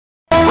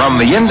From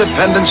the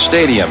Independence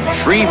Stadium,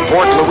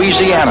 Shreveport,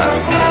 Louisiana,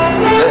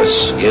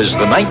 this is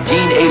the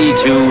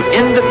 1982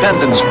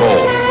 Independence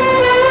Bowl,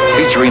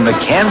 featuring the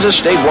Kansas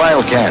State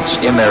Wildcats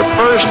in their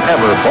first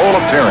ever bowl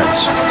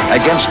appearance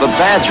against the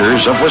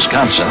Badgers of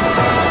Wisconsin.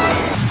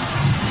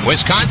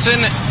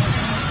 Wisconsin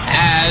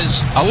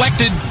has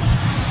elected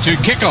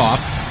to kick off,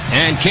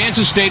 and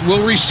Kansas State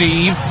will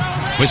receive.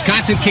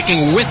 Wisconsin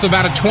kicking with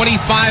about a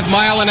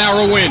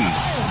 25-mile-an-hour wind.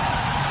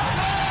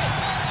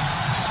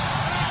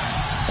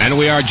 And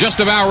we are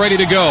just about ready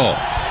to go.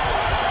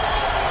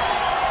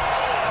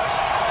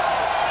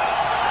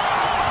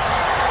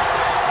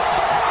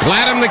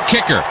 Gladden, the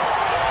kicker,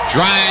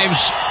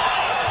 drives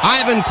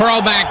Ivan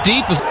Pearl back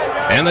deep,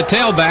 and the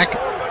tailback,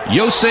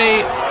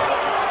 Jose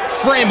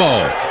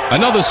Fremo,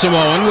 another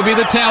Samoan, will be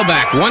the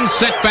tailback. One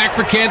setback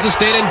for Kansas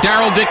State, and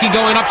Darrell Dickey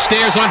going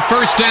upstairs on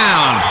first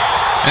down.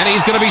 And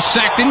he's going to be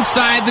sacked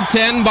inside the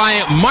 10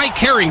 by Mike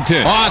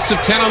Harrington. Loss of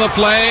 10 on the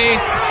play.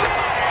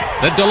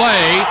 The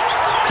delay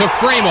to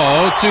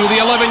Fremo to the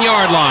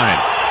 11-yard line.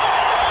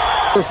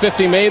 Number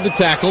 50 made the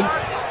tackle.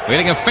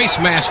 Getting a face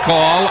mask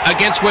call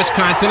against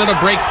Wisconsin and a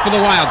break for the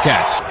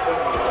Wildcats.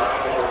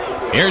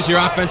 Here's your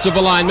offensive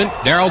alignment.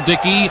 Darrell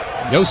Dickey,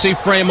 Jose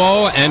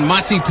Fremo, and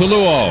Masi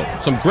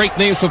Tuluo. Some great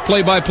names for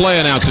play-by-play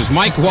announcers.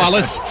 Mike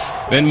Wallace,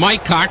 then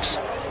Mike Cox,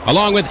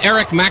 along with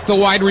Eric Mack, the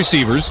wide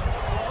receivers.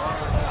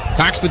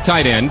 Cox, the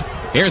tight end.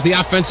 Here's the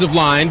offensive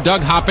line.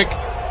 Doug Hoppick,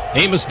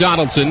 Amos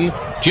Donaldson,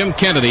 Jim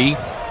Kennedy,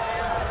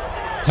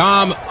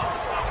 Tom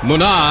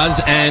Munaz,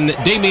 and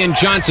Damian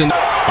Johnson.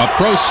 A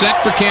pro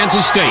set for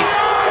Kansas State.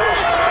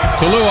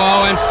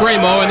 Tuluo and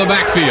Fremo in the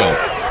backfield.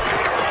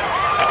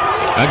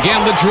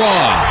 Again, the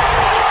draw.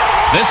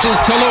 This is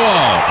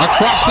Tuluo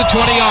across the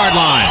 20-yard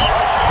line.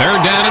 Third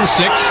down and 6.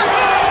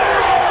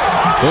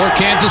 For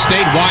Kansas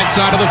State, wide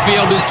side of the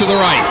field is to the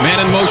right.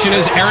 Man in motion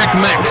is Eric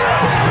Mack.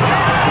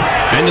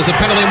 And there's a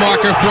penalty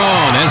marker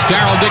thrown as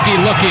Darrell Dickey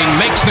looking,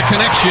 makes the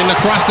connection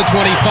across the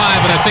 25,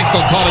 and I think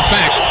they'll call it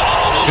back.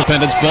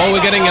 Independence Bowl,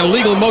 we're getting a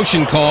legal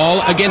motion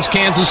call against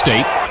Kansas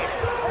State.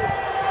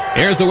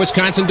 Here's the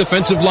Wisconsin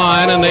defensive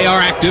line, and they are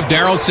active.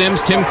 Darrell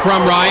Sims, Tim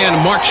Crumry,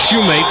 and Mark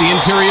Shoemate, the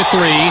interior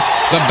three.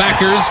 The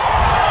backers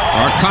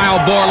are Kyle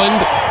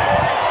Borland,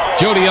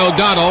 Jody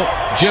O'Donnell,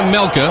 Jim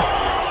Melka,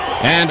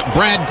 and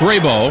Brad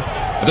Grabo.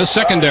 The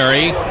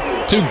secondary,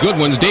 two good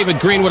ones, David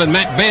Greenwood and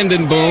Matt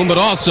Vandenboom, but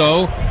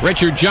also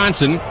Richard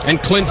Johnson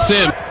and Clint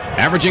Sims,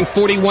 averaging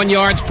 41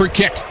 yards per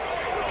kick.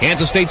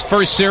 Kansas State's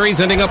first series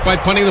ending up by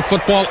punting the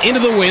football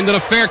into the wind and a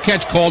fair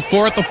catch called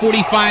for at the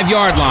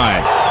 45-yard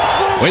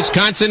line.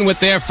 Wisconsin with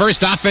their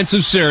first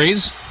offensive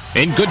series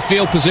in good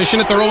field position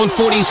at their own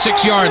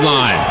 46-yard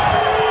line.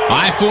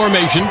 High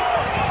formation.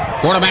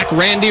 Quarterback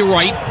Randy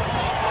Wright,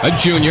 a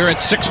junior at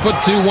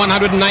 6'2",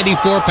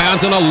 194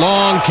 pounds, and a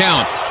long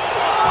count.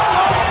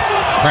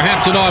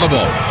 Perhaps an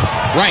audible.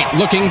 Wright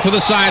looking to the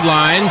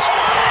sidelines,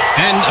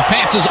 and a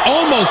pass is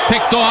almost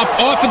picked off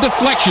a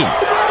deflection.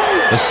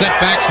 The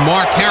setbacks,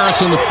 Mark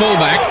Harrison, the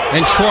fullback,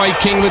 and Troy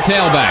King, the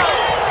tailback.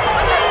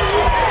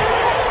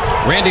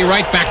 Randy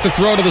Wright back to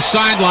throw to the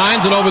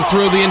sidelines and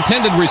overthrew the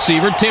intended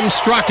receiver, Tim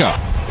Straka.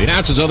 The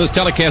announcers of this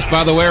telecast,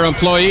 by the way, are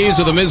employees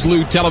of the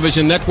Mizlu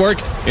Television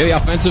Network. Here the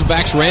offensive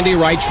backs, Randy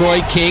Wright,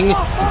 Troy King.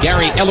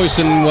 Gary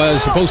Ellerson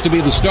was supposed to be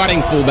the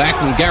starting fullback,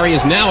 and Gary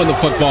is now in the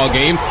football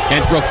game.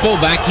 And for a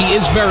fullback, he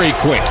is very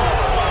quick.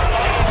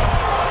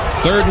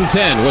 3rd and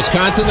 10,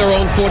 Wisconsin, their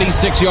own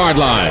 46-yard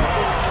line.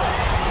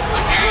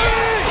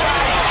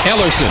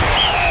 Ellerson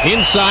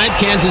inside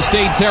Kansas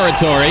State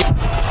territory.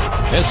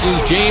 This is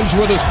James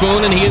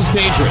Witherspoon, and he is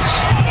dangerous.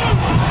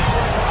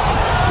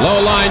 Low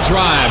line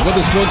drive.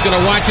 Witherspoon's going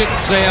to watch it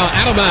sail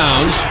out of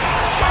bounds.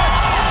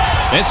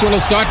 This one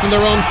will start from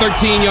their own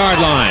 13-yard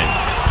line.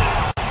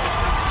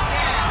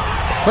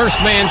 First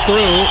man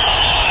through.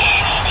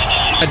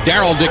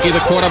 Darrell Dickey,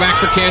 the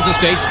quarterback for Kansas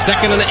State.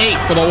 2nd and 8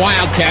 for the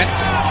Wildcats.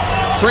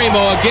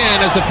 Fremo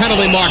again as the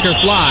penalty marker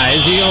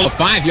flies. He owns a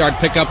 5-yard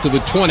pickup to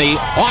the 20.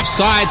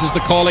 Offsides is the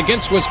call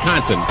against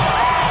Wisconsin.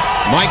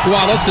 Mike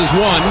Wallace is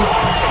one,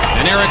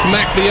 and Eric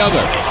Mack the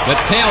other. The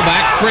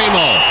tailback,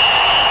 Fremo,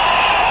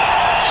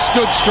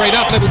 stood straight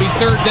up, and it will be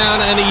 3rd down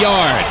and a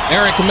yard.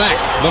 Eric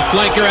Mack, the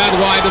flanker, out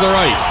wide to the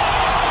right.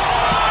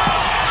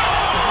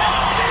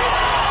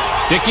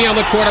 Dickey on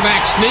the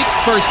quarterback sneak,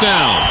 first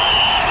down.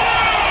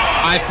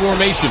 High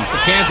formation for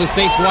Kansas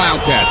State's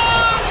Wildcats.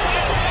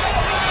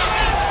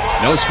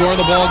 No score in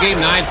the ball game.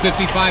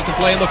 9:55 to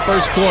play in the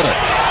first quarter.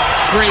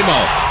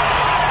 Fremo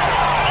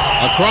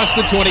across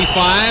the 25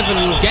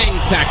 and gang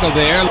tackle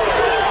there.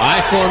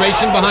 High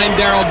formation behind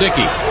Darrell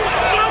Dickey.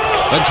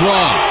 The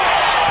draw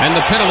and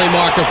the penalty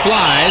marker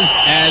flies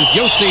as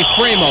Jose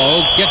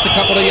Fremo gets a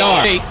couple of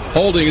yards.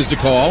 Holding is the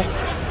call.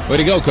 Way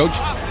to go, Coach.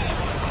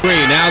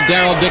 Now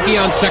Darrell Dickey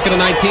on 2nd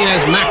and 19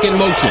 has Mack in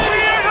motion.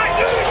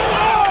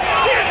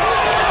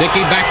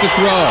 Dickey back to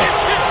throw.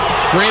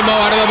 Fremo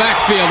out of the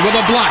backfield with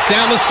a block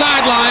down the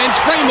sidelines.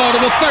 Fremo to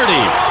the 30.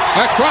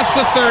 Across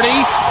the 30.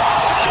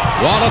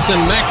 Wallace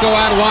and Mack go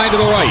out wide to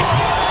the right.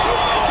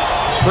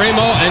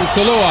 Framo and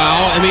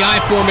Tuluau in the I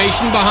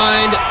formation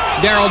behind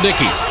Daryl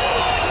Dickey.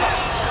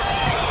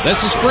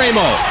 This is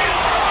Framo.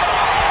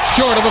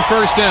 Short of a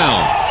first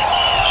down.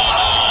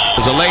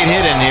 There's a late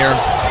hit in here.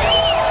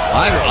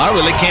 I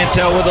really can't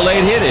tell where the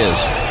late hit is.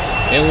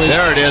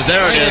 There it is.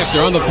 There it is.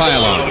 After on the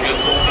pylon.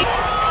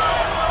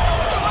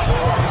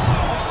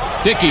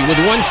 Dickey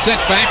with one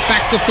setback,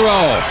 back to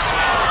throw.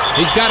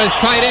 He's got his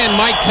tight end,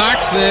 Mike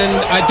Cox, and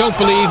I don't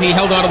believe he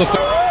held on to the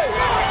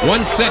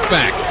one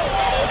setback.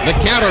 The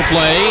counter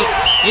play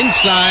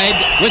inside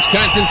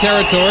Wisconsin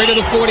territory to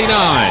the 49.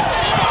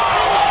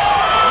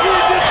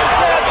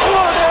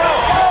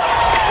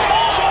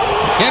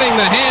 Getting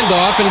the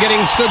handoff and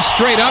getting stood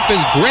straight up is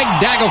Greg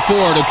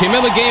Daggerford, who came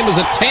in the game as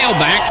a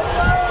tailback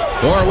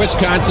for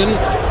Wisconsin.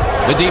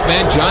 The deep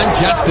man, John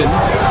Justin,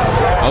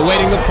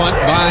 awaiting the punt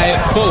by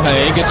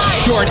Fulhag. It's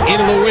short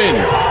into the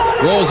wind.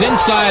 Rolls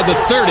inside the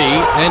 30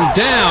 and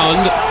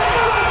down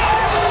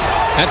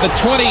at the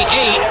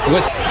 28.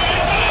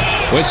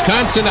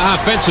 Wisconsin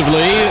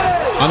offensively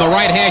on the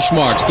right hash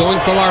marks.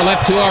 Going from our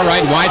left to our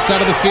right. Wide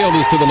side of the field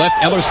is to the left.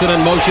 Ellerson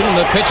in motion.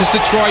 The pitch is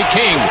to Troy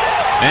King.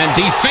 And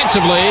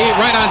defensively,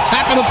 right on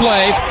top of the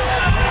play.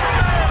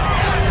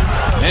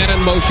 And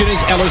in motion is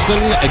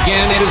Ellerson.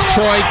 Again, it is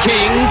Troy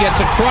King.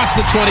 Gets across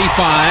the 25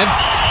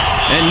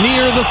 and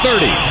near the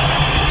 30.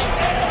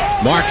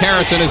 Mark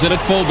Harrison is in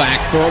at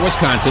fullback for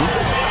Wisconsin.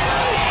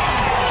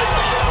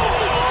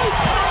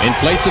 In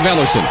place of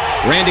Ellerson.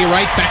 Randy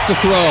Wright back to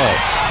throw.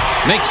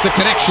 Makes the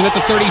connection at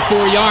the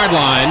 34-yard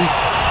line.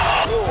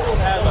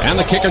 And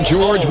the kicker,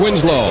 George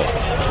Winslow.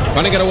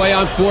 Trying to get away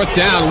on fourth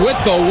down with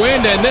the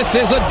wind, and this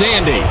is a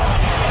dandy.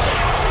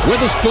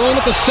 Witherspoon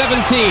at the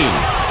 17.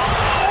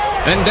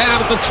 And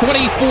down at the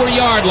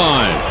 24-yard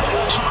line.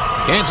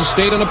 Kansas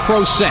State in a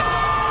pro set.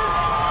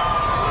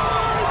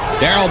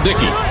 Daryl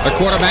Dickey, the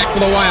quarterback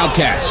for the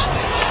Wildcats.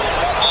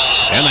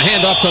 And the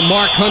handoff to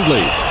Mark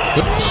Hundley.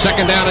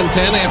 Second down and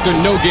 10 after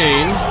no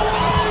gain.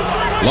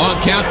 Long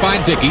count by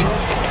Dickey.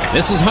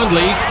 This is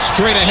Hundley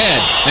straight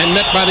ahead and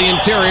met by the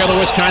interior of the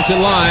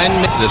Wisconsin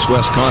line. This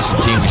Wisconsin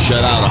team was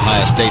shut out of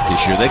Ohio State this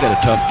year. They got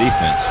a tough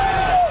defense.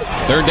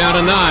 Third down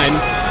and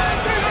 9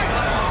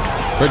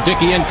 for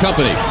Dickey and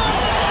company.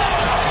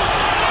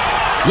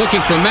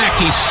 Looking for Mack.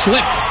 He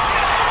slipped.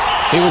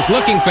 He was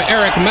looking for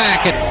Eric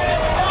Mack.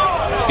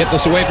 Get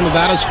this away from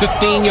about his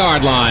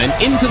 15-yard line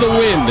into the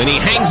wind, and he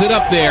hangs it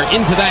up there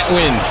into that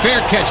wind.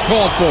 Fair catch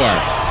called for.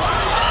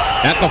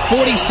 At the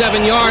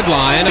 47-yard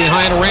line,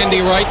 behind Randy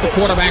Wright, the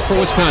quarterback for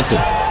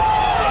Wisconsin.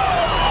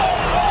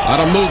 A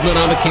lot of movement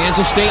on the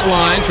Kansas State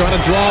line, trying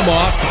to draw him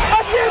off.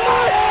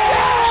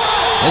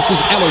 This is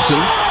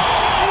Ellerson.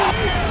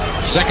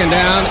 Second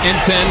down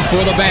and 10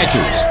 for the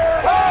Badgers.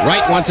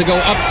 Wright wants to go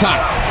up top.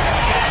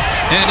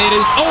 And it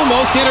is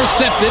almost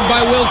intercepted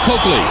by Will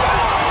Coakley.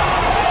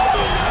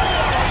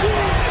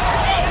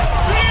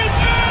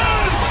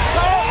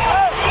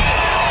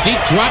 Deep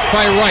drop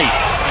by Wright.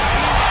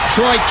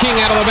 Troy King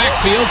out of the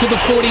backfield to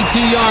the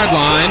 42-yard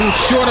line,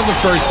 short of the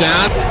first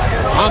down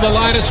on the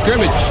line of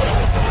scrimmage.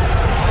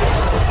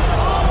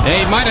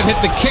 They might have hit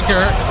the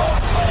kicker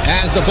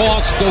as the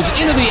ball goes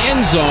into the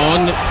end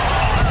zone.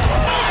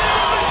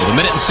 With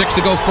 1:06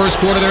 to go first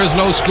quarter, there is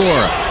no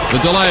score. The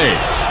delay.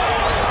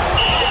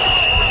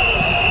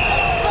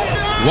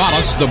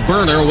 Wallace, the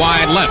burner,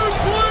 wide left.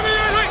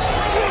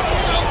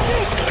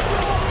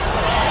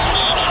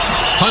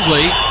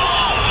 Hundley.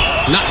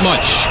 Not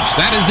much.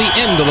 That is the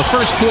end of the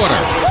first quarter.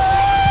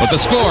 But the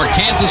score,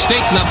 Kansas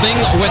State nothing,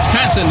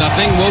 Wisconsin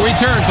nothing. Will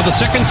return for the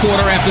second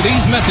quarter after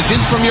these messages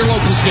from your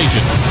local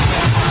station.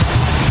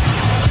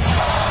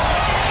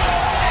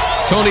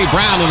 Tony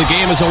Brown in the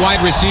game as a wide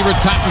receiver,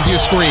 top of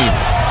your screen.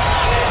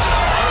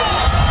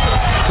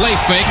 Play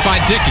fake by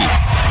Dickey.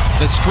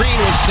 The screen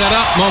was set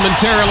up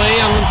momentarily,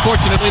 and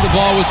unfortunately the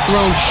ball was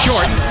thrown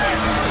short.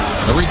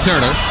 The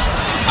returner.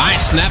 High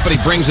snap, but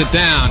he brings it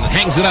down,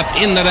 hangs it up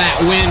into that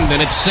wind, and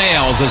it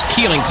sails as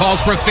Keeling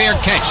calls for a fair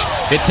catch.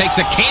 It takes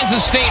a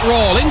Kansas State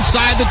roll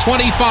inside the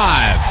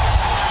 25.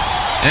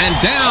 And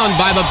down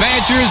by the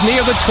Badgers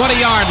near the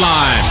 20-yard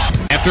line.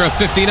 After a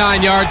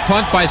 59-yard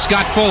punt by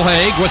Scott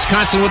Fulhag,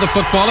 Wisconsin with the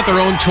football at their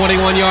own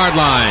 21-yard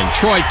line.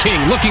 Troy King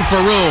looking for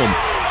room.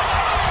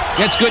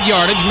 Gets good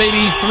yardage,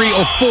 maybe 3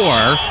 or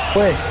 4.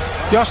 Wait,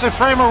 Joseph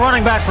Framer,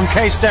 running back from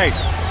K-State.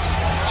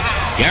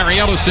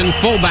 Gary Ellerson,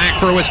 fullback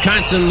for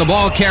Wisconsin, the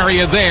ball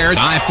carrier there.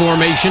 I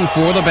formation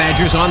for the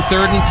Badgers on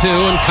 3rd and 2,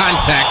 and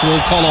contact will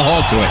call a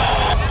halt to it,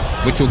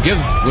 which will give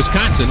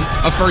Wisconsin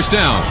a first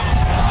down.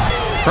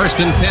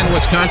 1st and 10,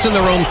 Wisconsin,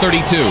 their own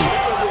 32.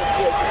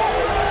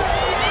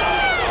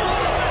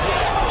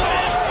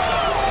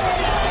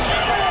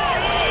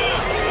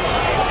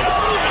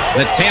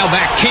 The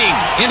tailback King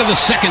into the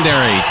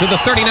secondary to the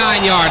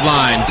 39-yard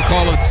line to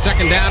call it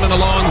second down and a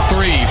long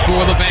 3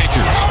 for the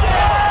Badgers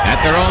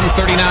at their own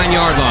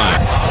 39-yard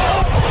line.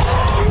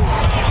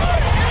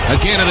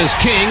 Again, it is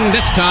King,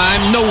 this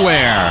time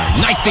nowhere.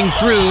 Knifing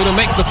through to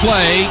make the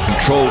play.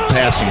 Controlled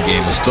passing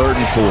game is 3rd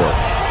and 4.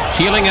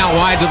 Keeling out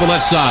wide to the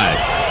left side.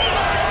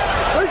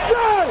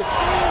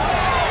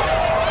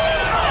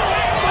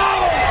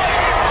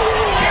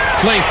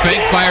 Play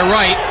fake by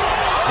Wright,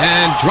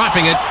 and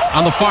dropping it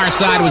on the far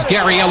side was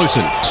Gary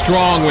Ellerson.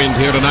 Strong wind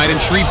here tonight in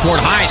Shreveport.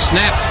 High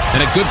snap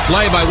and a good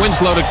play by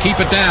Winslow to keep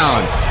it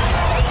down.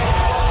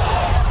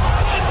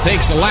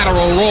 Takes a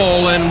lateral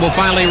roll and will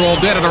finally roll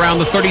dead at around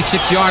the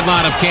 36-yard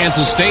line of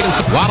Kansas State. And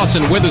Wallace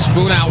and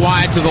Witherspoon out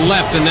wide to the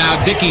left, and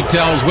now Dickey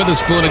tells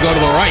Witherspoon to go to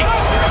the right.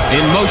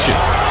 In motion.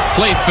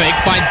 Play fake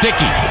by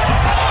Dickey.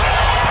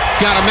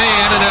 He's got a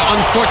man, and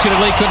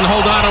unfortunately couldn't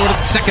hold on to it.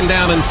 Second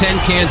down and 10,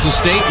 Kansas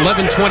State.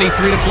 11:23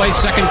 to play,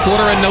 second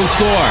quarter, and no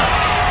score.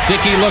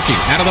 Dickey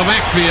looking out of the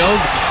backfield.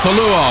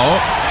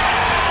 Toluo.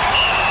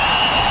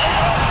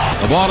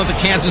 The ball at the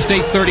Kansas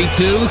State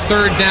 32.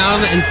 Third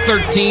down and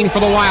 13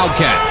 for the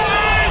Wildcats.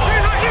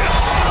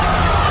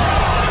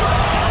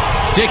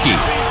 Dickey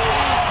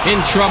in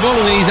trouble,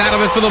 and he's out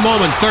of it for the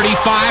moment.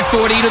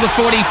 35-40 to the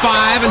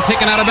 45, and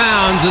taken out of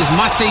bounds is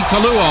Masi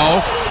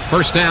Toluo.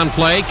 First down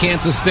play,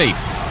 Kansas State.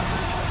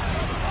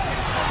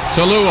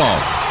 Toluo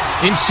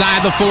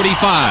inside the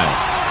 45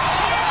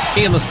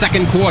 in the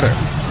second quarter.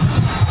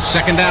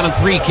 Second down and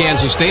 3,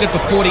 Kansas State at the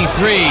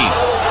 43.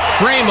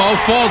 Framo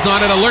falls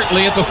on it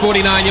alertly at the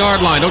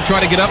 49-yard line. Don't try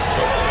to get up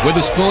with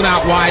the spoon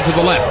out wide to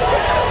the left.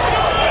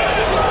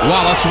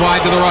 Wallace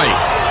wide to the right.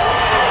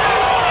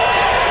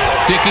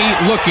 Dickey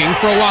looking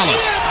for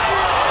Wallace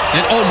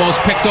and almost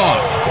picked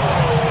off.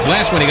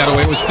 Last one he got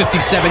away was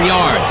 57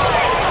 yards.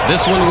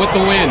 This one with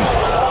the wind.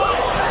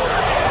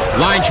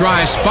 Line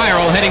drive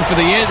spiral heading for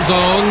the end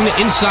zone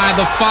inside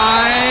the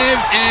 5,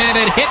 and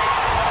it hit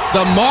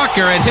the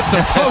marker. It hit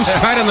the post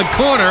right in the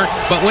corner,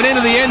 but went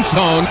into the end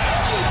zone.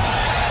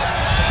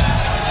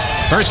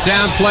 First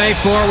down play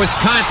for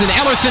Wisconsin.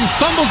 Ellerson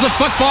fumbles the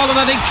football, and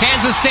I think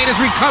Kansas State has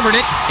recovered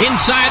it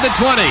inside the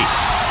 20.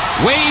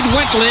 Wade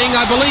Wentling,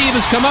 I believe,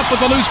 has come up with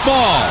a loose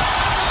ball.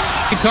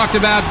 We talked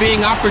about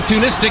being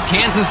opportunistic.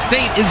 Kansas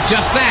State is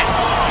just that.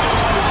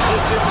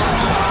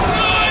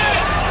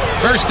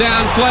 First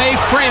down play,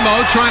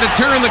 Framo trying to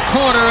turn the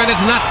corner, and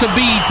it's not to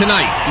be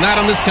tonight. Not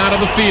on this kind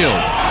of a field.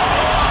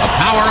 A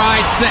power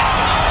eye set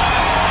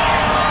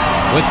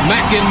with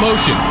Mack in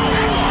motion.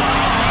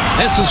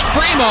 This is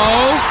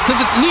Framo to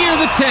near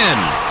the 10.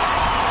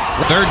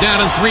 Third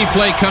down and 3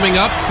 play coming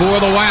up for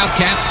the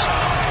Wildcats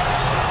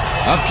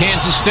of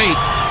Kansas State.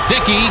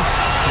 Dickey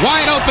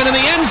wide open in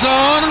the end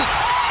zone,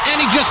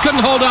 and he just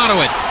couldn't hold on to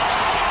it.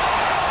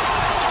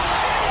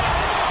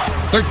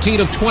 13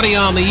 of 20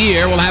 on the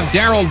year. We'll have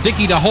Darrell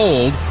Dickey to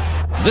hold.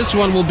 This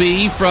one will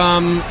be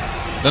from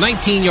the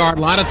 19-yard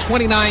line, a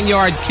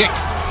 29-yard kick.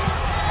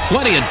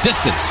 Plenty of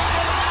distance.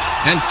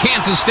 And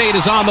Kansas State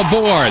is on the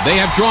board. They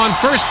have drawn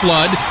first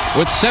blood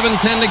with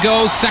 7:10 to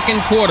go, second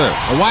quarter.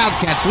 The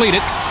Wildcats lead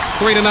it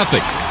 3-0.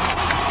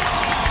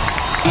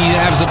 He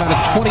has about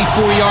a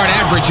 24-yard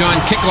average on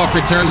kickoff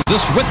returns.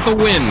 This with the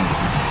wind.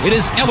 It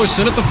is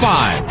Ellerson at the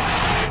 5.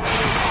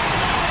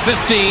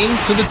 15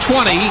 to the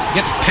 20.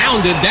 Gets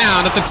pounded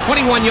down at the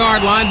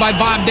 21-yard line by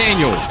Bob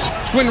Daniels.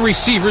 Twin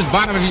receivers,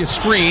 bottom of your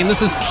screen.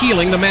 This is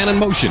Keeling, the man in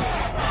motion.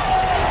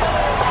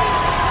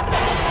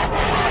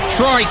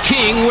 Troy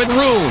King with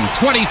room,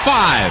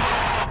 25.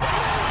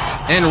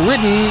 And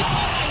ridden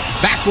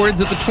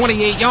backwards at the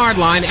 28-yard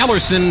line,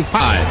 Ellerson 5.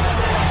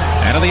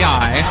 Out of the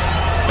eye,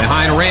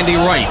 behind Randy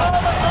Wright.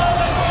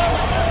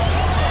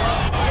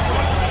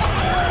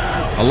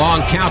 A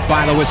long count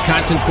by the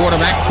Wisconsin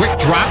quarterback, quick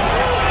drop.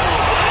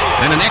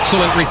 And an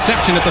excellent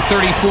reception at the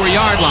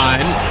 34-yard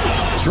line.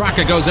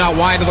 Straka goes out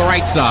wide to the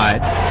right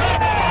side.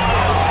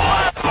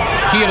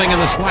 Keeling in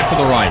the slot to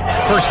the right.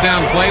 First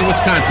down play,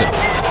 Wisconsin.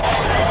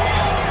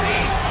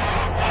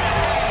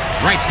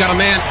 Wright's got a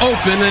man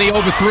open, and he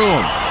overthrew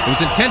him. It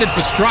was intended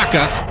for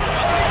Straka.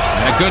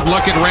 And a good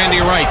look at Randy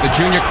Wright, the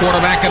junior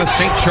quarterback out of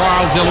St.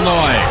 Charles,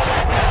 Illinois.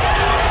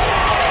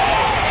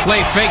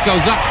 Play fake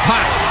goes up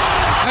top.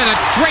 And a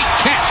great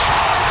catch.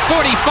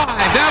 45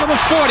 down to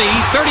the 40,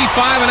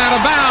 35 and out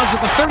of bounds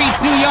at the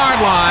 32-yard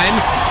line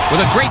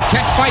with a great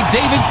catch by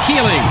David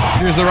Keeling.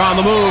 Here's the on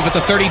the move at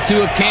the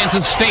 32 of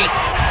Kansas State.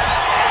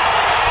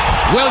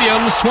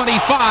 Williams,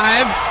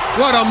 25.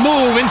 What a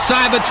move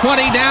inside the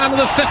 20 down to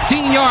the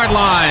 15-yard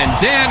line.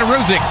 Dan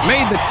Ruzick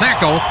made the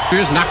tackle.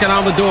 Here's knocking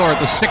on the door at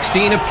the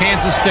 16 of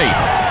Kansas State.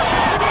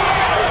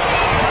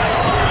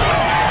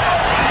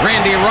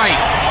 Randy Wright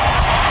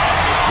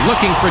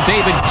looking for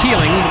David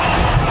Keeling.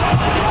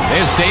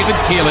 There's David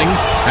Keeling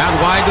out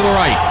wide to the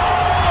right.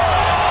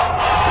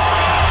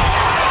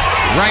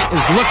 Wright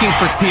is looking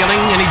for Keeling,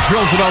 and he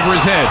drills it over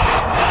his head.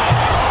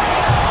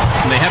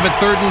 And they have it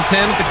 3rd and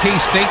 10 at the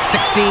K-State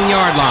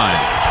 16-yard line.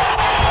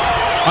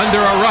 Under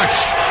a rush.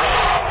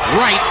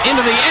 Wright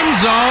into the end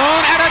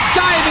zone, and a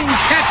diving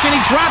catch, and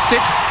he dropped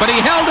it, but he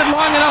held it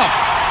long enough.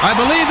 I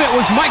believe it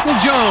was Michael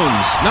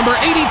Jones, number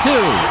 82.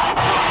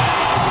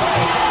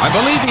 I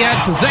believe he had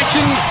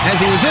possession as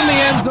he was in the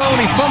end zone.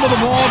 He fumbled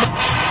the ball.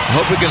 I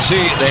hope we can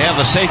see they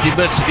have the safety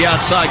blitz to the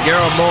outside.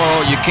 Garrett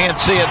Morrow, you can't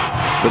see it,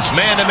 but it's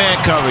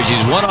man-to-man coverage.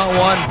 He's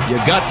one-on-one. You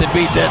got to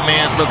beat that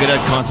man. Look at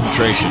that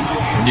concentration.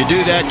 When you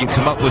do that, you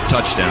come up with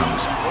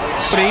touchdowns.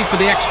 For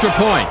the extra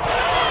point.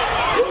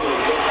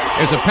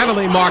 There's a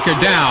penalty marker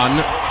down.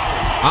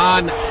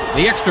 on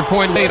the extra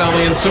point made on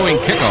the ensuing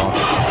kickoff.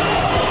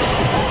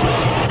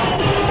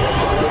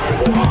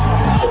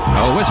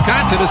 Well,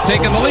 Wisconsin has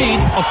taken the lead,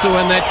 also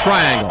in that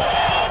triangle.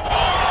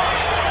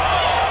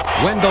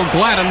 Wendell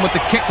Gladden with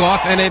the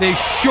kickoff, and it is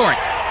short.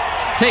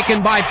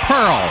 Taken by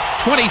Pearl,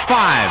 25,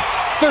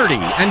 30,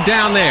 and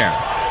down there.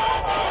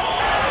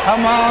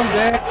 Come on,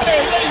 Dick.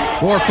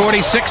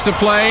 4:46 to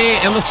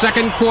play in the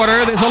second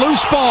quarter. There's a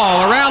loose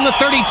ball around the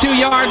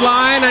 32-yard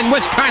line, and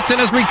Wisconsin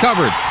has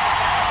recovered.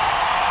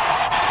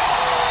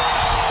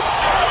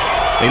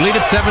 They lead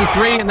at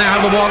 7-3 and now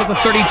have the ball at the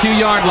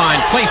 32-yard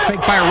line. Play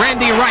fake by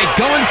Randy Wright,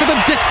 going for the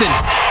distance.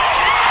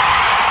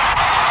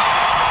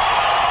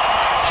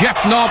 Jeff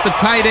Nault, the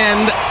tight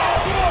end.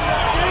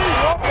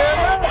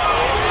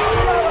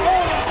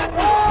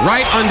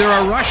 Right under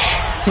a rush,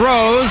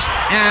 throws,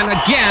 and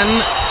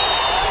again,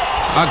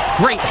 a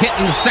great hit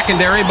in the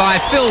secondary by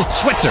Phil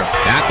Switzer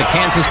at the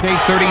Kansas State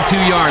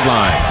 32-yard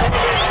line.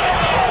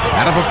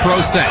 Out of a pro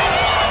set.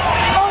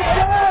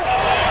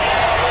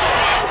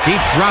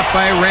 Deep drop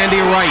by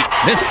Randy Wright.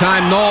 This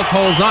time Nault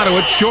holds onto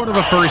it, short of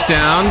a first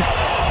down.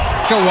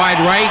 Go wide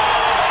right.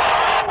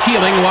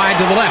 Keeling wide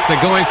to the left.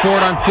 They're going for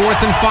it on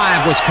 4th and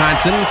 5,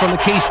 Wisconsin, from the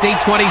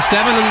K-State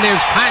 27, and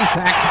there's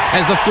contact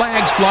as the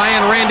flags fly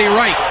on Randy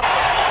Wright.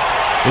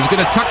 He's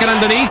going to tuck it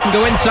underneath and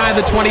go inside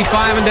the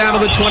 25 and down to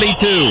the 22.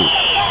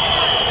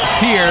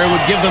 Here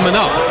would give them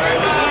enough.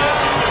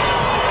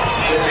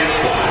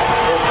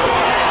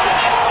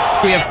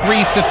 We have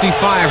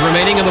 3:55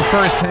 remaining in the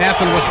first half,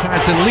 and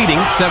Wisconsin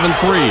leading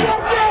 7-3.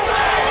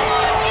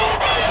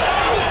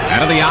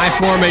 Out of the I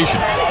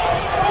formation.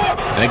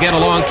 And again, a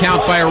long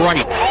count by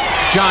Wright.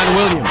 John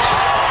Williams.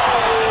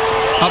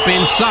 Up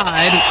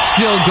inside,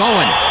 still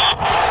going.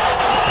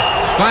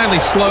 Finally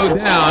slowed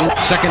down.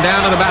 Second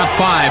down and about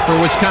 5 for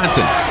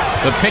Wisconsin.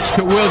 The pitch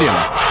to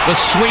Williams. The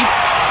sweep,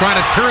 trying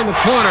to turn the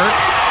corner.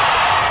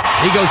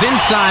 He goes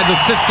inside the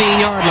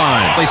 15-yard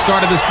line. They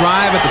started this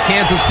drive at the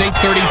Kansas State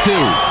 32.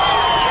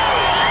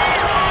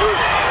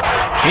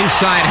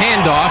 Inside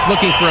handoff,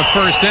 looking for a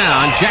first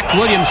down. Jack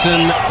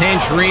Williamson,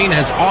 Tangerine,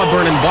 has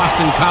Auburn and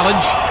Boston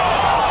College.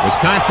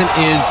 Wisconsin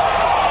is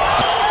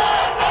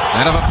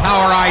out of a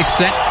power I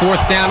set,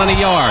 4th down and a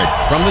yard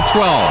from the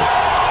 12.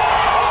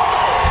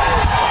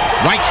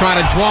 Wright trying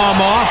to draw him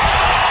off,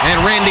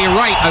 and Randy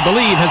Wright, I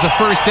believe, has a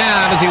first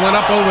down as he went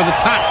up over the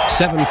top.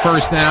 7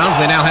 first downs.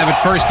 They now have it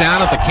first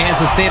down at the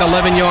Kansas State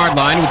 11-yard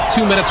line with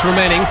 2 minutes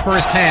remaining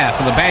first half,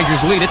 and the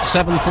Badgers lead it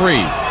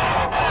 7-3.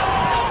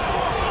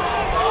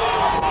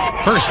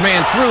 First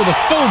man through, the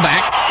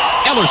fullback,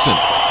 Ellerson.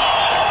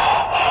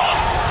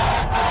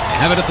 They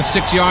have it at the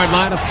 6-yard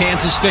line of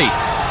Kansas State.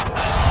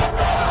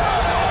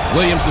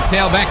 Williams, the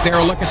tailback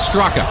there, will look at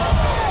Straka.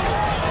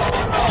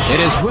 It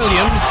is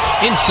Williams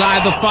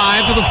inside the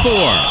 5 to the 4.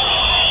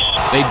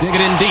 They dig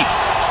it in deep.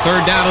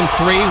 3rd down and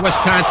 3,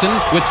 Wisconsin,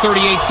 with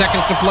 38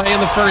 seconds to play in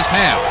the first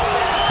half.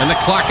 And the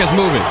clock is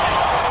moving.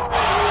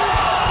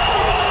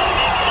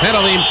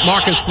 Penalty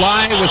markers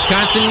fly.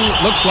 Wisconsin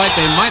looks like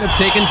they might have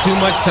taken too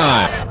much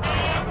time.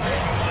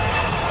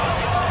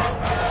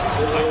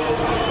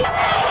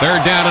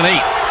 3rd down and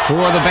 8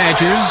 for the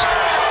Badgers.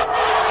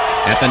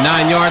 At the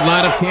 9-yard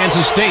line of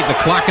Kansas State, the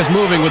clock is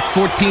moving with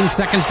 14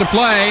 seconds to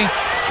play.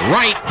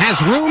 Wright has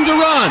room to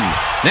run.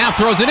 Now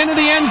throws it into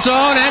the end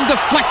zone and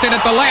deflected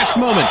at the last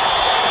moment.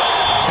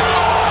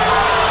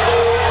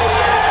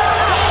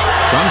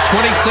 From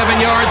 27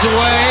 yards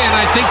away, and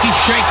I think he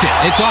shanked it.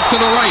 It's off to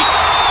the right.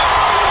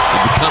 He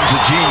becomes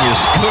a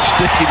genius. Coach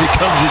Dickey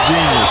becomes a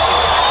genius.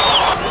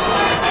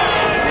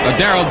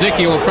 Darrell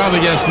Dickey will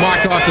probably just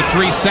mark off the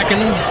 3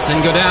 seconds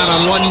and go down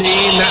on one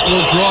knee, and that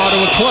will draw to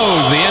a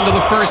close the end of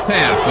the first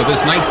half of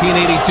this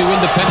 1982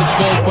 Independence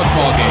Bowl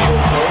football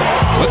game.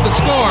 With the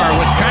score,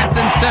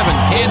 Wisconsin 7,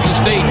 Kansas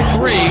State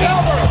 3.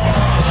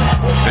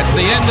 That's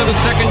the end of the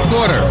second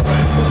quarter.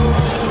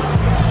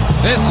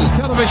 This is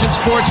Television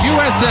Sports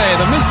USA,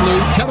 the Miss Lou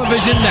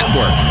Television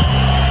Network.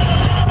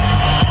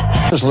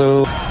 Miss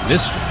Lou.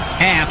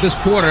 This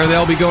quarter,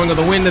 they'll be going to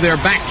the wind to their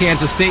back,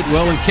 Kansas State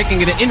will, and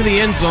kicking it into the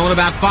end zone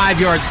about 5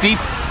 yards deep.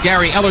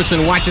 Gary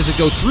Ellerson watches it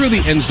go through the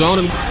end zone.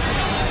 An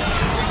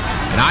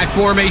I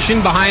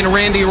formation behind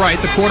Randy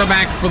Wright, the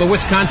quarterback for the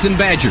Wisconsin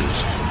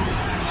Badgers.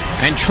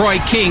 And Troy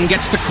King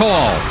gets the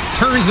call.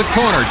 Turns the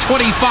corner,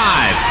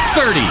 25,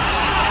 30.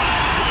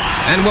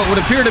 And what would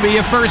appear to be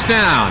a first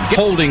down.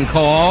 Holding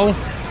call,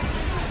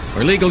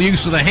 or legal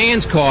use of the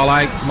hands call,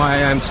 I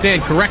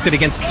stand corrected,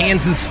 against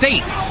Kansas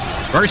State.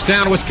 First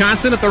down,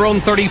 Wisconsin at their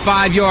own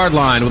 35-yard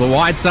line with a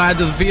wide side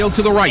of the field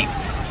to the right.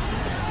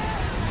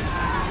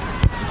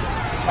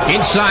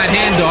 Inside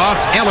handoff,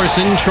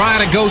 Ellerson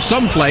trying to go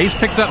someplace,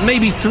 picked up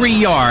maybe 3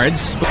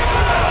 yards.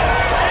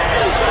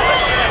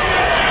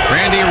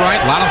 Randy Wright,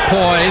 a lot of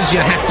poise.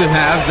 You have to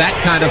have that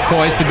kind of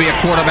poise to be a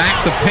quarterback.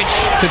 The pitch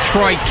to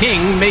Troy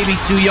King, maybe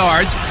 2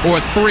 yards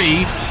or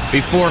 3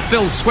 before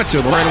Phil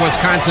Switzer, the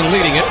Wisconsin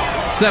leading it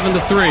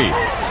 7-3.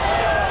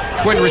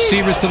 Twin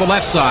receivers to the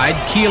left side,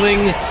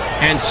 Keeling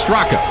and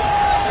Straka.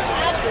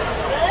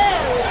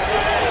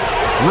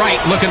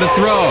 Wright looking to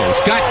throw.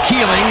 Scott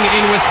Keeling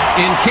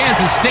in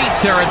Kansas State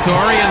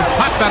territory and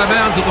popped out of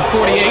bounds at the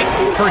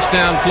 48. First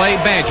down play,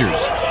 Badgers.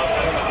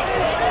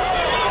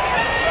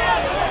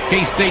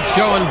 K-State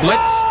showing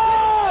blitz.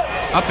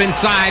 Up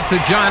inside to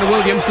John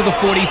Williams to the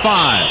 45.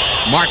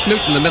 Mark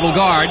Newton, the middle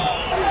guard.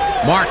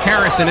 Mark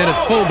Harrison in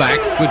at fullback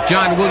with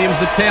John Williams,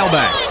 the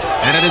tailback.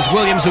 And it is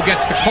Williams who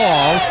gets the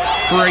call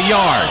for a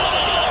yard.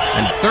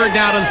 And third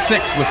down and 6,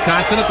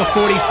 Wisconsin at the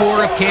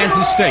 44 of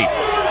Kansas State.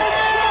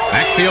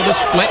 Backfield is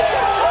split,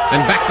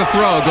 and back to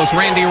throw goes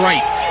Randy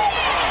Wright.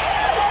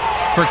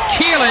 For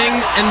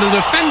Keeling, and the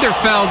defender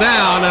fell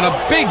down, and a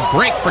big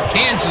break for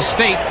Kansas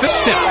State.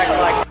 Stiff.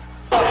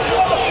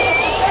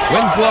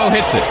 Winslow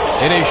hits it.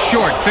 It is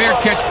short. Fair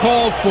catch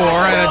called for,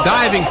 and a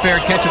diving fair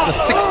catch at the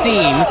 16.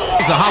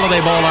 It's a Holiday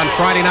Bowl on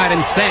Friday night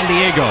in San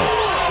Diego.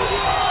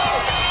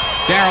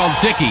 Darrell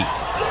Dickey.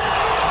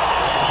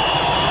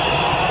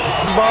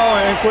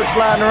 Ball and quit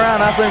sliding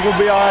around. I think we'll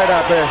be all right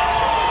out there.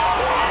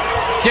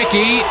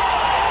 Dickey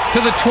to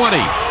the 20,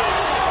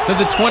 to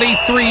the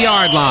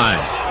 23-yard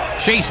line.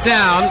 Chased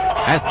down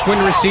as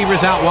twin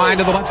receivers out wide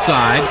to the left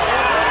side.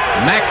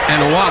 Mack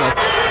and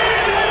Wallace.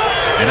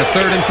 And a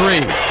 3rd and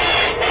 3.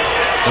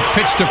 The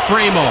pitch to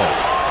Framo.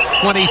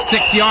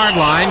 26-yard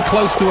line,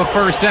 close to a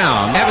first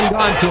down. Haven't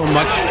gone to him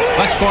much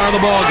thus far in the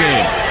ball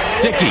game.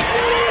 Dickey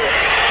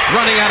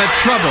running out of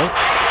trouble.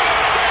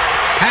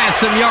 Has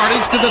some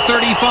yardage to the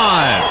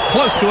 35.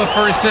 Close to a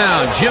first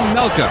down. Jim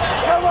Melka.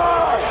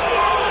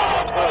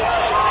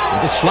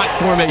 With the slot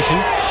formation.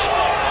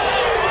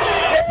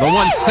 The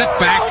one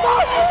setback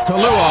to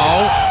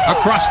Luo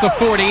across the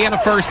 40 and a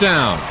first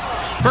down.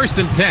 1st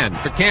and 10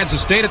 for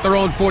Kansas State at their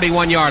own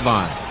 41-yard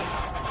line.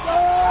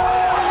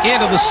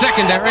 Into the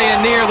secondary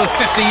and near the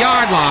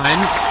 50-yard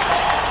line.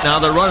 Now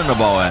they're running the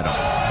ball at him.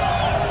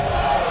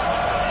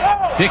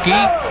 Dickey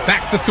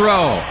back to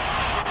throw.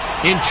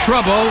 In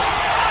trouble.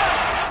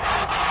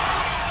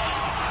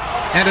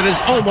 And it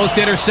is almost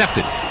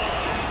intercepted.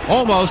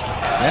 Almost.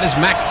 That is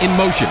Mack in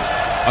motion.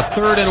 A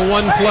 3rd and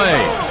 1 play.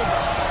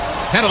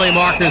 Penalty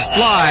markers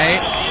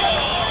fly.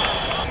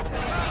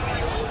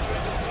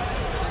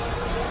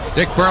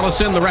 Dick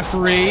Burleson, the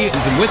referee,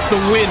 is with the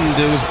wind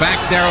to his back.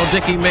 Darrell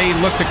Dickey may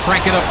look to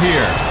crank it up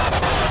here.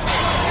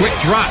 Quick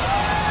drop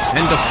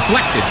and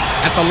deflected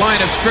at the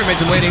line of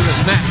scrimmage, waiting to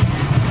snap.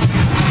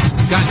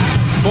 Scott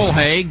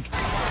Bullhaig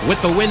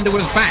with the wind to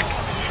his back.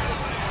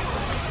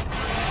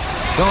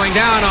 Going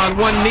down on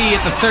one knee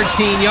at the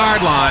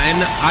 13-yard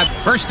line.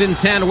 1st and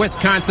 10,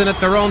 Wisconsin at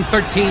their own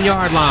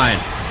 13-yard line.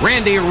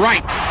 Randy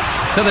Wright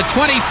to the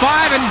 25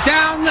 and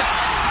down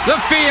the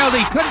field.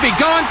 He could be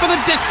going for the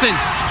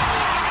distance.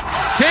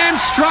 Tim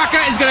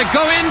Straka is going to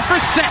go in for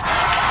 6.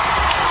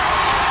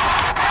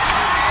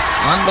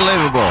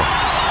 Unbelievable.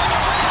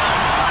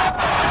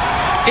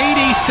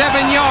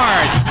 87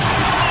 yards.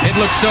 It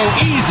looked so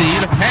easy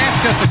to pass,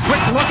 just a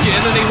quick look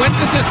in, and he went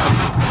the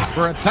distance.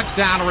 For a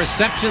touchdown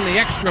reception, the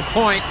extra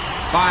point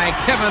by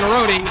Kevin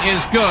Rhodey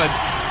is good.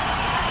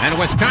 And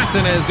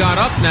Wisconsin has gone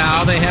up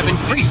now. They have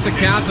increased the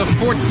count to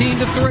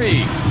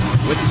 14-3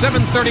 with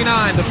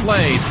 7:39 to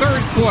play.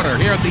 3rd quarter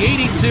here at the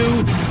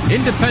 82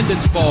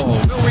 Independence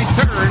Bowl. We'll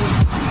return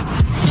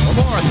for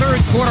more 3rd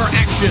quarter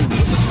action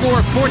with the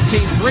score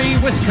 14-3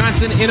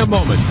 Wisconsin in a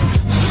moment.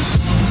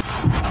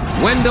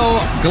 Wendell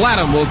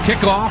Gladham will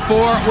kick off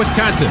for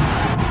Wisconsin.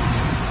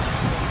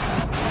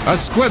 A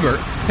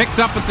squibber picked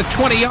up at the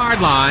 20-yard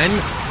line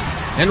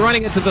and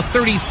running it to the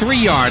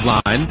 33-yard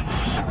line.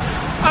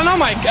 I don't know,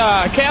 my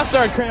calf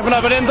started cramping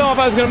up. I didn't know if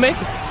I was going to make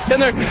it. In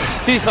there,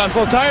 geez, I'm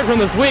so tired from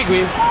this week.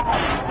 We've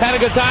had a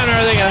good time and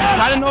everything.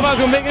 I didn't know if I was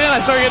going to make it in.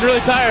 I started getting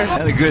really tired.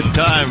 Had a good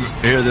time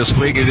here this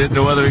week. He didn't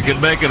know whether he could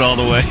make it all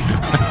the way.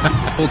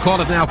 We'll call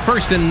it now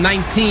 1st and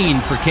 19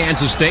 for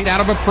Kansas State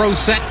out of a pro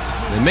set.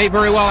 They may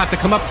very well have to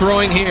come up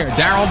throwing here.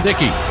 Darrell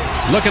Dickey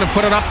looking to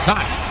put it up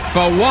top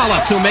for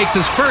Wallace, who makes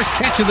his first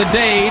catch of the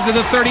day to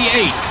the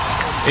 38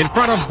 in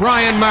front of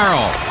Brian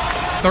Merrill.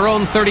 Their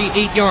own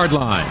 38-yard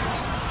line.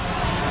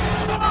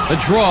 The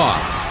draw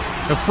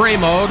to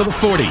Framo to the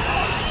 40.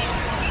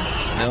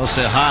 They'll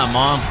say, hi,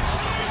 Mom.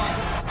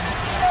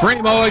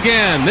 Framo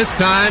again. This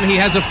time he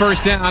has a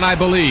first down, I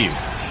believe.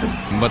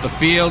 But the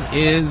field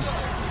is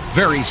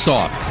very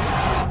soft.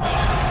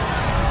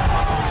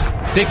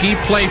 Dickey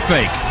play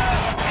fake.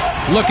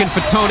 Looking for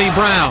Tony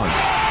Brown.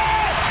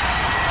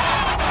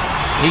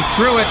 He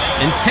threw it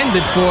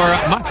intended for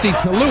Matsi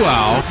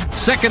Taluau.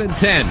 2nd and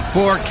 10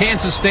 for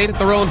Kansas State at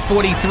their own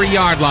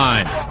 43-yard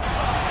line.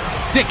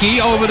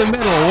 Dickey over the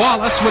middle.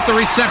 Wallace with the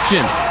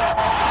reception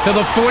to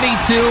the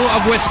 42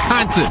 of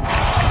Wisconsin.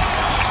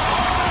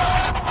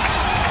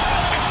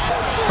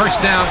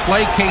 First down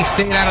play,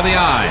 K-State out of the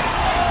eye.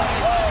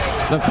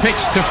 The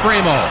pitch to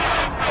Framo.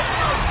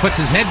 Puts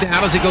his head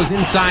down as he goes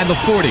inside the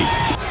 40.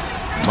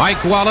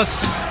 Mike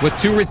Wallace with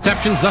 2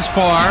 receptions thus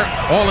far,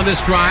 all in this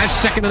drive.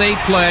 2nd and 8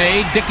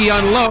 play. Dickey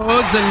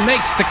unloads and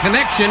makes the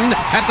connection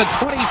at the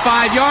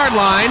 25-yard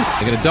line.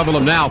 They're going to double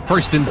him now.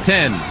 1st and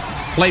 10.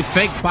 Play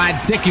fake by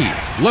Dickey.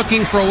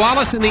 Looking for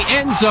Wallace in the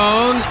end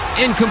zone.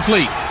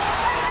 Incomplete.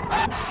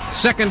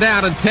 Second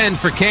down and 10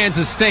 for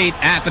Kansas State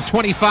at the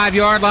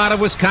 25-yard line of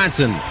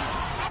Wisconsin.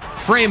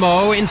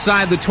 Framo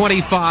inside the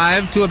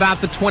 25 to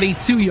about the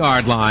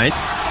 22-yard line.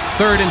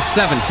 3rd and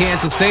 7,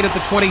 Kansas State at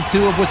the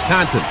 22 of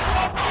Wisconsin.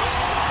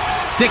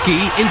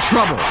 Dickey in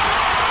trouble.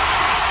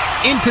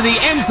 Into the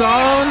end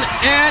zone,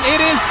 and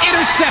it is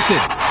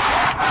intercepted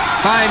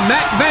by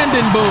Matt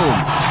Vandenboom.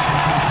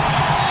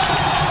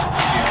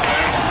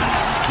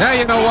 Now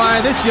you know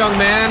why this young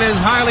man is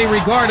highly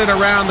regarded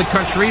around the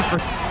country.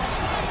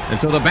 And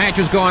so the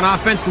Badgers go on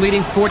offense,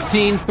 leading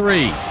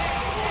 14-3.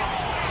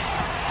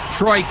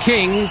 Troy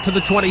King to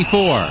the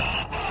 24.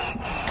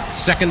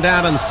 Second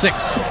down and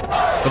 6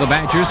 for the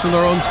Badgers from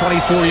their own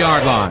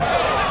 24-yard line.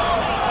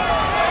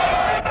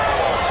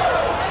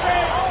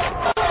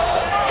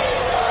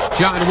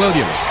 John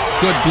Williams,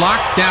 good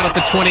block down at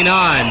the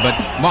 29, but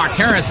Mark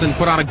Harrison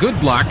put on a good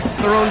block at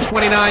their own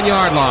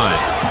 29-yard line.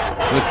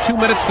 With 2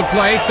 minutes to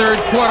play, third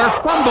quarter,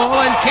 fumble,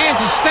 and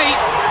Kansas State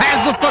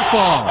has the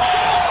football.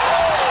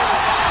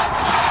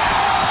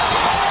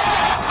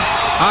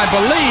 I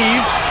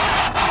believe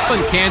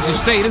Kansas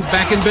State is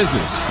back in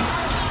business.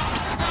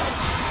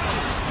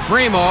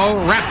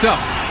 Framo wrapped up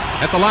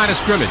at the line of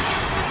scrimmage.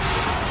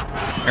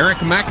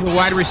 Eric Mack, the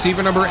wide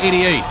receiver, number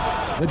 88.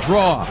 The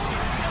draw.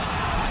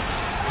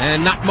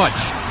 And not much.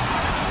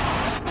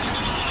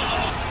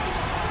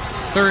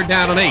 Third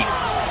down and 8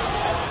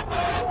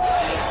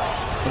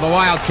 for the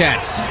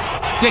Wildcats.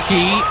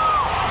 Dickey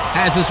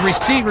has his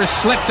receiver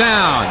slip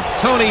down.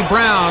 Tony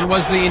Brown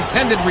was the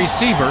intended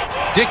receiver.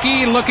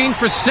 Dickey looking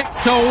for 6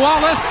 to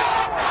Wallace.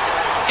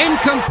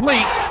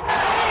 Incomplete.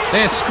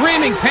 They're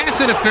screaming pass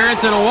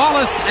interference, and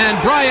Wallace and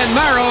Brian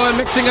Marrow are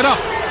mixing it up.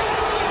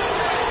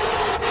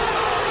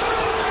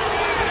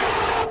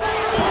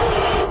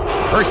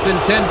 First and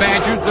 10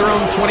 Badgers, their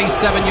own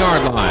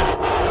 27-yard line.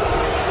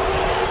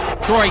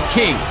 Troy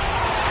King,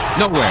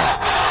 nowhere.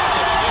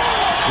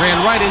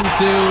 Ran right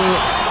into,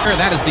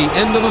 that is the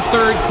end of the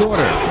third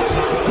quarter.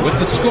 With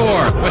the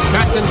score,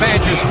 Wisconsin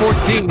Badgers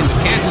 14,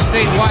 Kansas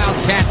State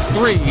Wildcats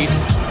 3.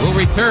 Will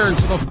return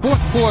to the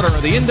fourth quarter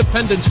of the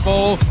Independence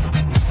Bowl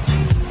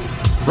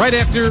right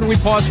after we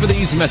pause for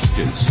these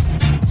messages.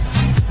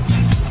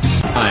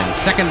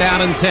 Second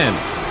down and 10.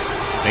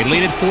 They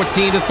lead it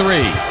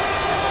 14-3.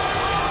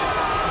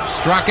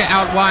 Straka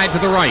out wide to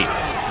the right.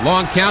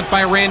 Long count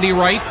by Randy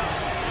Wright.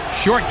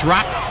 Short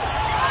drop.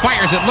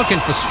 Fires it looking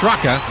for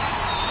Straka.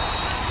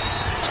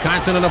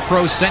 Wisconsin in a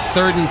pro set,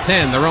 3rd and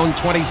 10, their own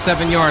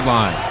 27-yard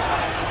line.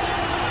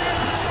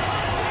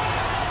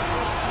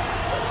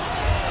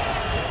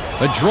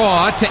 The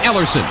draw to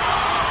Ellerson.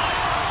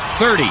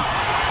 30.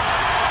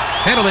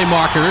 Penalty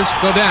markers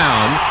go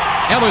down.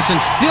 Ellerson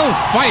still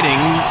fighting.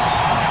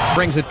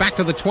 Brings it back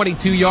to the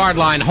 22-yard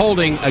line,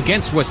 holding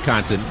against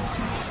Wisconsin.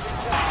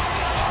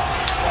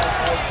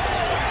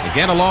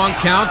 Again, a long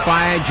count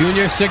by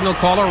junior signal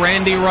caller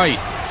Randy Wright.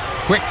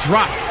 Quick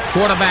drop,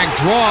 quarterback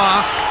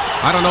draw.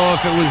 I don't know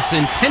if it was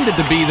intended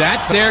to be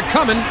that. They're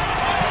coming.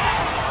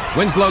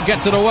 Winslow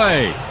gets it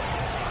away.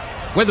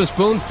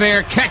 Witherspoon,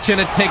 fair catch,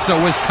 and it takes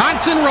a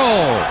Wisconsin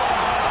roll.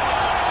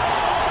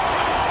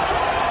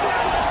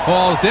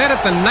 Ball's dead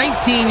at the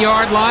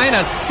 19-yard line,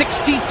 a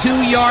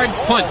 62-yard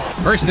punt.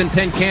 First and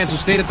 10, Kansas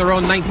State at their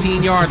own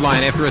 19-yard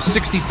line after a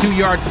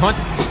 62-yard punt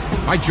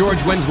by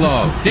George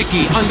Winslow.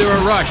 Dickey under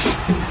a rush.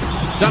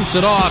 Dumps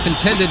it off,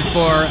 intended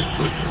for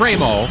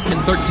Framo, and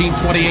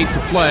 13:28 to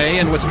play,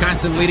 and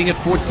Wisconsin leading at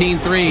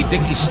 14-3.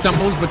 Dickey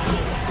stumbles, but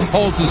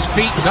holds his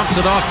feet, dumps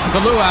it off to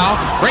Luau,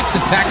 breaks a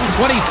tackle,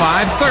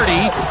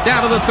 25-30,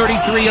 down to the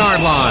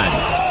 33-yard line.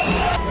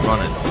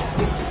 Run it.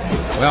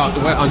 Well,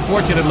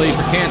 unfortunately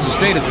for Kansas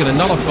State, it's going to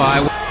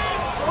nullify.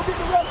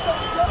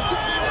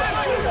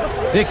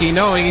 Dickey,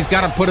 knowing he's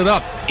got to put it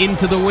up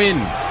into the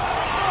wind.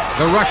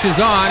 The rush is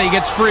on, he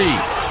gets free.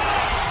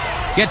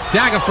 Gets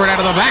Daggerford out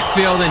of the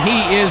backfield, and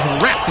he is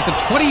wrapped at the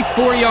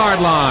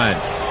 24-yard line.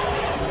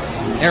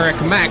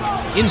 Eric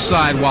Mack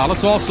inside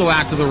Wallace, also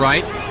out to the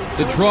right.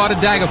 The draw to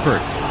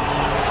Daggerford.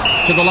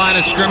 To the line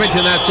of scrimmage,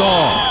 and that's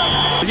all.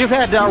 You've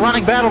had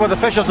running battle with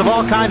officials of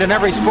all kind in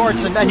every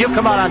sports, and you've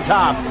come out on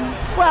top.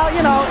 Well,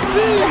 you know,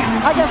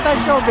 I guess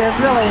that's showbiz,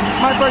 really.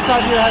 My bird's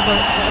eye view has an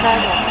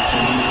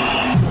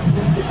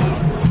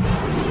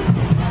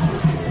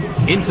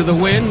angle. Into the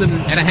wind, and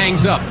it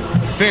hangs up.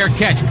 Fair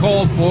catch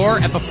called for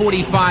at the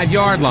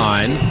 45-yard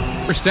line.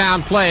 First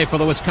down play for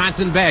the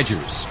Wisconsin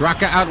Badgers.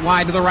 Straka out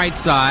wide to the right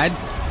side.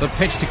 The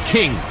pitch to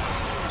King.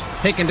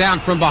 Taken down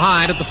from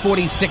behind at the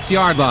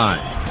 46-yard line.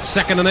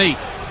 2nd and 8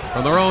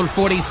 from their own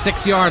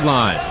 46-yard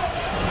line.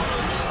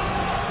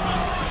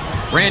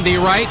 Randy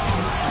Wright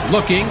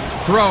looking,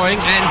 throwing,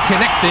 and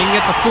connecting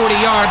at the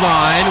 40-yard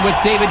line with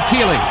David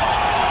Keeling.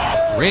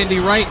 Randy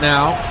Wright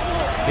now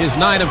is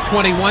 9 of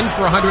 21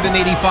 for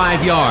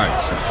 185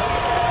 yards.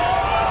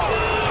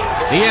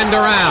 The end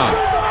around.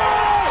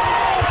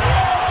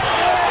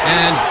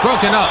 And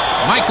broken up.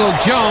 Michael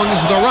Jones,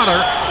 the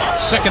runner.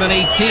 2nd and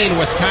 18,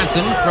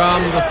 Wisconsin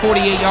from the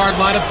 48-yard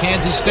line of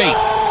Kansas State.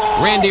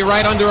 Randy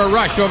Wright under a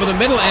rush over the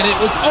middle, and it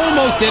was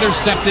almost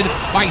intercepted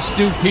by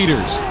Stu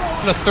Peters.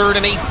 A 3rd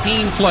and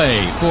 18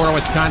 play for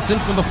Wisconsin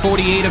from the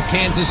 48 of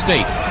Kansas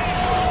State.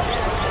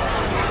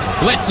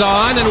 Blitz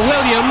on, and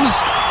Williams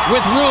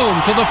with room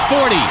to the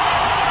 40.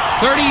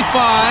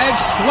 35,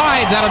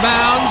 slides out of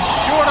bounds,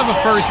 short of a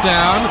first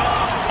down.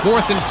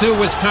 4th and 2,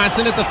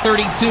 Wisconsin at the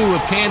 32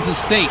 of Kansas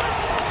State.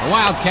 The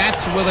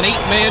Wildcats with an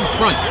 8-man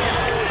front.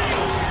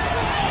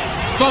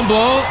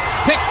 Fumble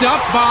picked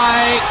up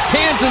by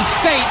Kansas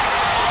State,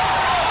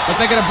 but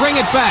they're going to bring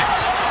it back.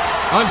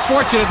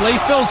 Unfortunately,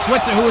 Phil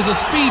Switzer, who is a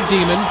speed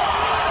demon,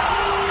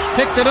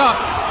 picked it up.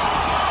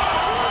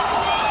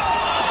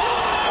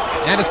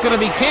 And it's going to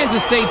be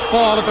Kansas State's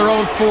ball at their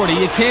own 40.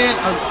 You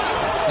can't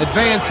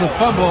advance the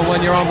fumble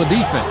when you're on the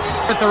defense.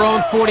 At their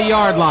own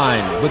 40-yard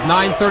line with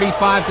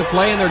 9:35 to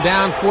play, and they're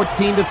down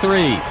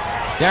 14-3.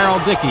 Darrell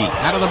Dickey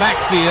out of the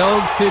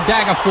backfield to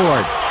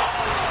Daggerford.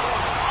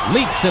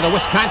 Leaps into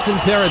Wisconsin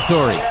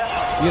territory.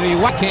 You know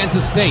what?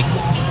 Kansas State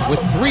with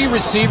 3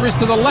 receivers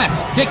to the left.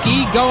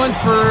 Dickey going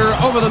for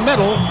over the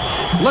middle,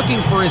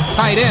 looking for his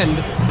tight end.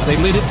 They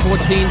lead it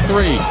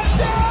 14-3.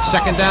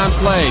 2nd down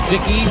play.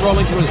 Dickey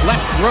rolling to his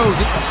left, throws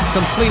it,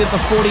 complete at the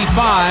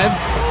 45,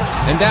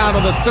 and down to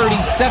the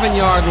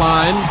 37-yard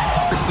line.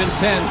 1st and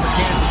 10 for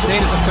Kansas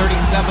State at the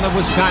 37 of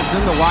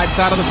Wisconsin. The wide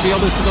side of the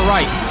field is to the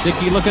right.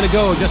 Dickey looking to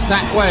go just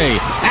that way.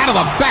 Out of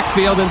the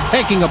backfield and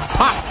taking a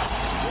pop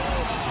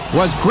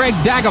was Greg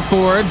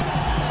Daggerford.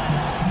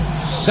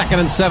 2nd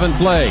and 7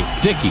 play.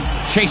 Dickey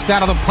chased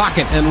out of the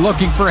pocket and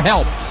looking for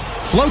help.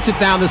 Floats it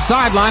down the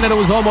sideline, and it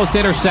was almost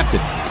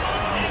intercepted.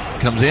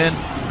 Comes in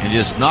and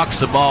just knocks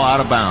the ball out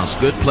of bounds.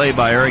 Good play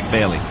by Eric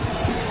Bailey.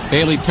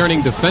 Bailey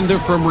turning defender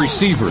from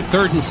receiver.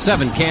 3rd and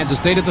 7, Kansas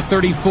State at the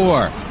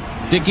 34.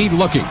 Dickey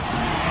looking.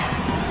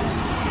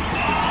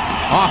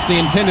 Off the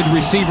intended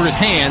receiver's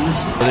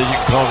hands. Well, you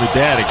can call me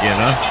dad again,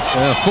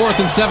 huh? 4th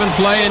and 7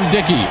 play, and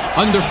Dickey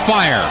under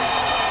fire.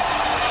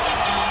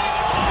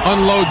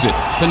 Unloads it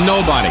to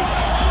nobody.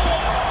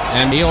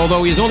 And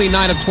although he's only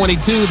 9 of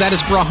 22, that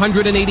is for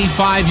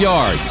 185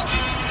 yards.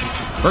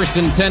 1st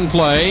and 10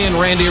 play, and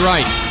Randy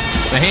Wright.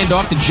 The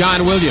handoff to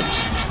John Williams.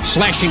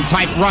 Slashing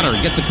type runner.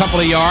 Gets a couple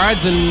of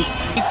yards, and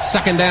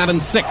 2nd down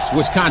and 6,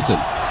 Wisconsin.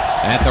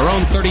 At their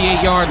own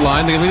 38-yard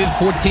line, they lead it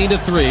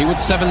 14-3 with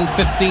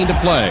 7:15 to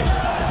play.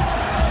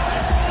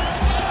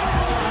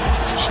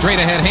 Straight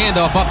ahead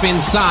handoff up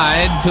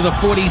inside to the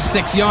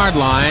 46-yard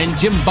line.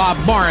 Jim Bob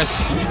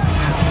Morris.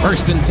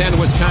 1st and 10,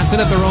 Wisconsin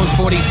at their own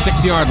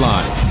 46-yard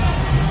line.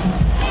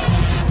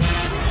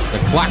 The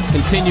clock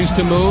continues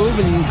to move,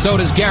 and so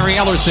does Gary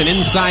Ellerson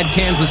inside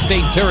Kansas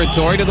State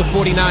territory to the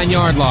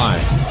 49-yard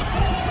line.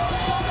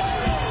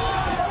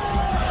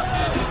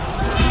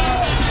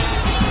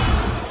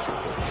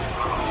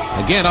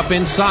 Again up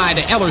inside,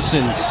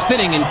 Ellerson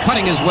spinning and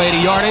cutting his way to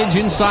yardage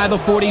inside the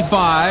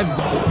 45.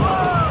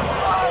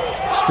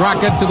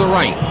 Straka to the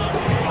right.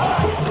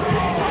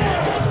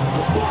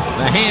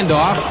 The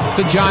handoff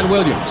to John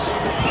Williams.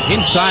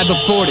 Inside the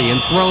 40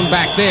 and thrown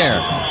back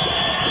there.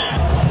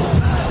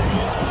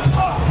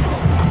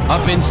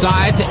 Up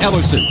inside to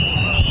Ellerson.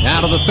 Now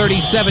to the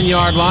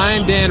 37-yard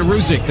line, Dan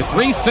Ruzick. The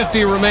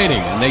 3:50 remaining,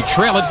 and they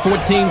trail it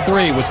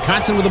 14-3.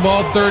 Wisconsin with the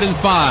ball, 3rd and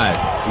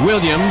 5.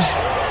 Williams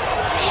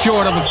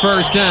short of a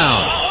first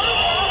down.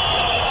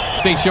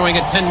 State showing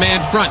a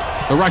 10-man front.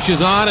 The rush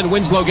is on, and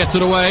Winslow gets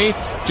it away.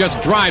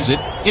 Just drives it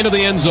into the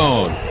end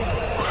zone.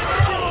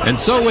 And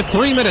so with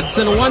 3 minutes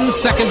and 1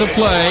 second to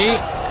play.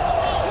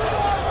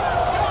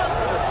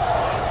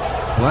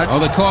 What? Oh,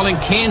 they're calling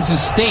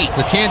Kansas State. It's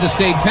a Kansas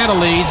State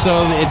penalty,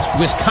 so it's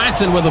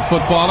Wisconsin with the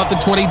football at the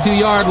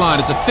 22-yard line.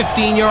 It's a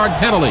 15-yard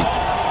penalty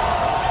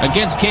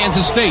against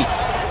Kansas State.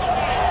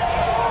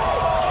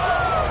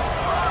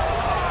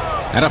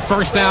 And a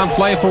 1st down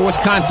play for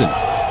Wisconsin.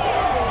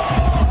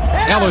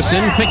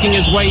 Ellerson picking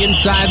his way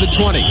inside the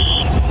 20.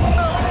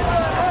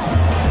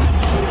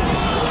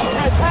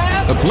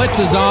 The blitz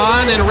is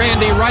on, and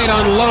Randy Wright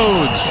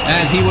unloads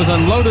as he was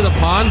unloaded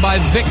upon by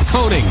Vic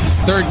Koenig.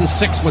 3rd and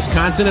 6,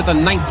 Wisconsin at the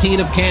 19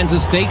 of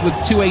Kansas State with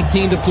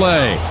 2:18 to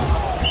play.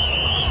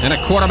 And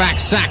a quarterback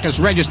sack is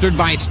registered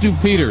by Stu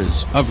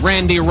Peters of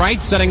Randy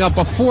Wright, setting up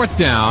a 4th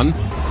down.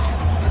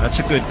 That's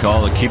a good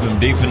call to keep them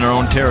deep in their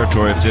own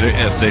territory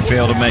if they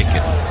fail to make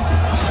it.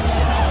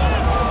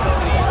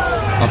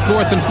 A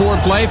 4th and 4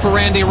 play for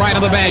Randy Wright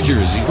on the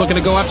Badgers. He's looking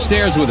to go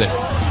upstairs with it.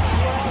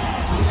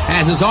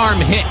 Has his arm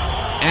hit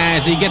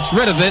as he gets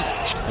rid of it,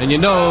 and you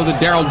know that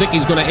Darrell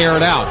Dickey's going to air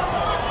it out.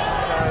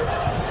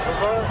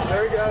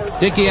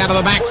 Dickey out of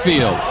the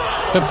backfield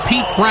to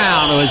Pete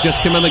Brown, who has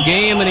just come in the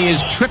game, and he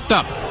is tripped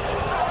up.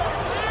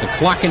 The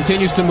clock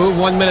continues to move.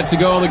 1 minute to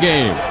go in the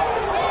game.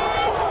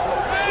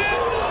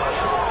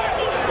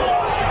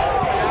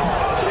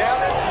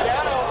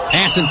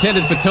 Pass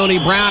intended for Tony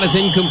Brown is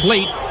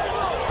incomplete.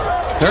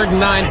 3rd and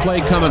 9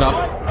 play coming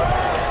up.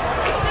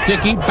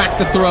 Dickey back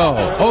to throw.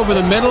 Over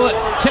the middle,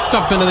 tipped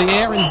up into the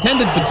air,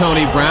 intended for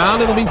Tony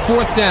Brown. It'll be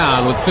 4th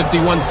down with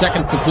 51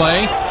 seconds to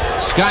play.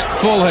 Scott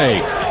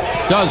Fulhay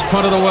does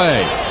punt it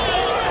away.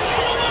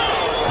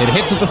 It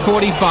hits at the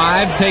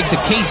 45, takes a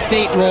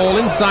K-State roll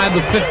inside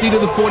the 50 to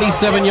the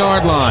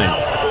 47-yard line.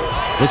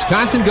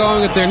 Wisconsin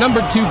going with their number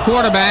 2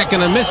 quarterback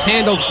and a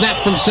mishandled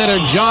snap from center,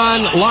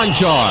 John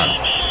Lonchar.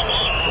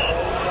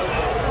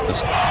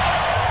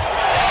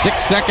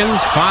 6 seconds,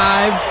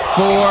 5,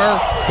 4,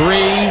 3.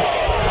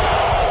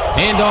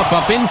 Handoff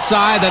up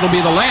inside. That'll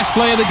be the last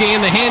play of the game.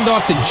 The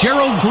handoff to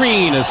Gerald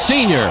Green, a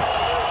senior.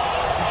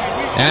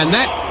 And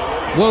that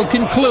will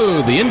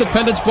conclude the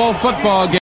Independence Bowl football game.